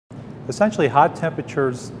Essentially, hot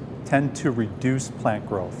temperatures tend to reduce plant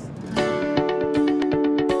growth.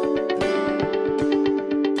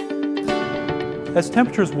 As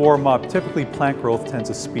temperatures warm up, typically plant growth tends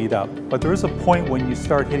to speed up, but there is a point when you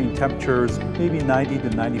start hitting temperatures maybe 90 to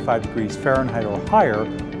 95 degrees Fahrenheit or higher,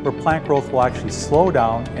 where plant growth will actually slow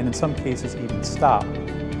down and in some cases even stop.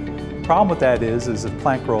 The problem with that is if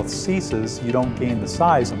plant growth ceases, you don't gain the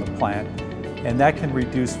size on the plant, and that can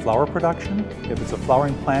reduce flower production if it's a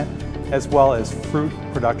flowering plant, as well as fruit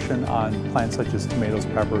production on plants such as tomatoes,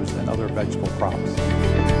 peppers, and other vegetable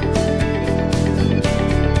crops.